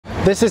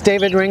This is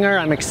David Ringer.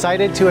 I'm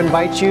excited to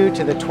invite you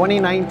to the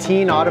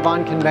 2019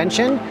 Audubon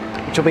Convention,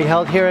 which will be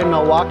held here in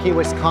Milwaukee,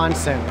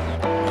 Wisconsin.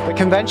 The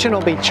convention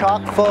will be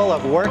chock full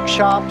of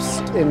workshops,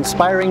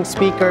 inspiring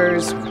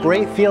speakers,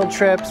 great field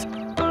trips.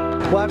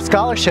 We'll have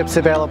scholarships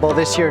available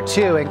this year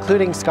too,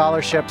 including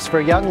scholarships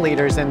for young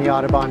leaders in the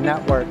Audubon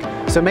network.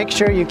 So make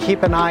sure you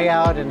keep an eye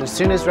out, and as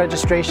soon as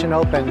registration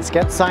opens,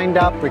 get signed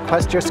up,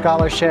 request your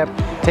scholarship,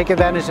 take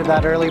advantage of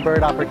that early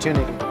bird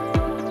opportunity.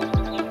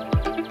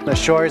 The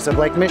shores of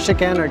Lake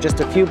Michigan are just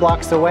a few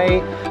blocks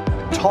away.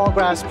 Tall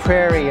grass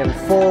prairie in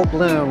full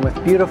bloom with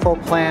beautiful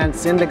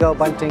plants, indigo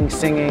bunting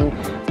singing.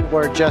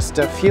 We're just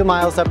a few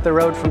miles up the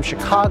road from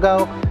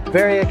Chicago,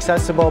 very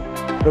accessible.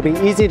 It'll be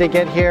easy to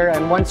get here,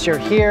 and once you're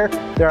here,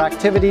 there are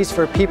activities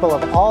for people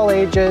of all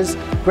ages,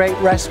 great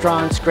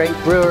restaurants, great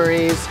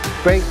breweries,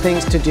 great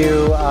things to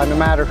do no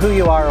matter who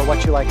you are or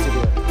what you like to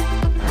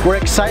do. We're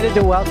excited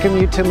to welcome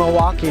you to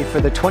Milwaukee for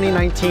the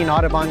 2019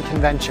 Audubon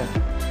Convention.